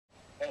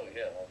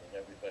yeah, I mean,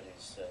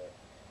 everybody's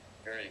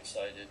very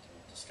excited and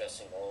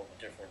discussing all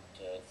the different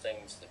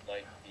things that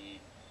might be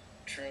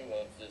true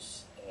of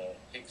this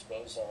Higgs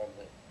boson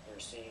that we're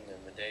seeing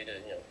in the data.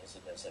 You know, is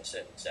it, as I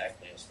said,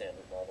 exactly a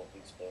standard model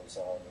Higgs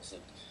boson? Is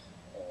it,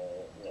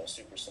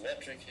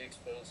 supersymmetric Higgs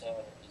boson?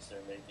 Is there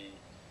maybe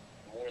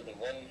more than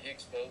one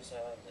Higgs boson?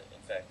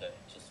 In fact, I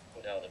just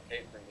put out a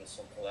paper with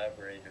some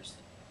collaborators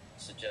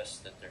that suggests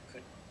that there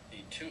could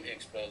be two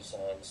Higgs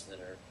bosons that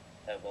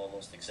have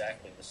almost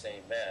exactly the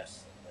same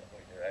mass, and that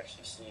what you're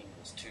actually seeing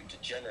is two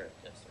degenerate,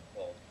 as they're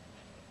called,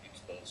 Higgs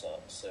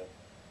bosons. So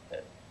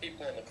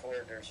people in the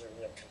corridors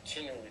are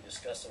continually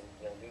discussing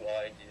new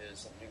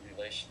ideas and new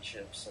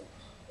relationships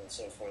and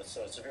so forth.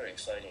 So it's a very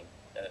exciting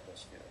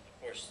atmosphere.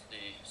 Of course,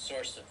 the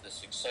source of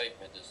this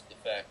excitement is the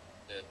fact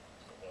that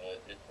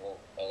it will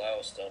allow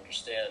us to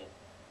understand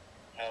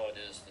how it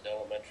is that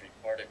elementary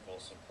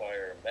particles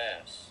acquire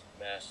mass.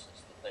 Mass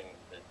is the thing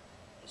that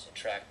is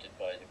attracted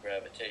by the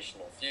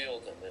gravitational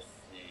field, and if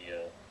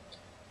the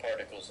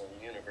particles in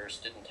the universe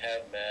didn't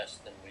have mass,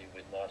 then we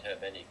would not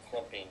have any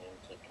clumping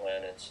into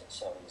planets and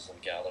suns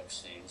and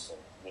galaxies,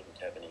 and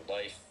wouldn't have any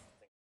life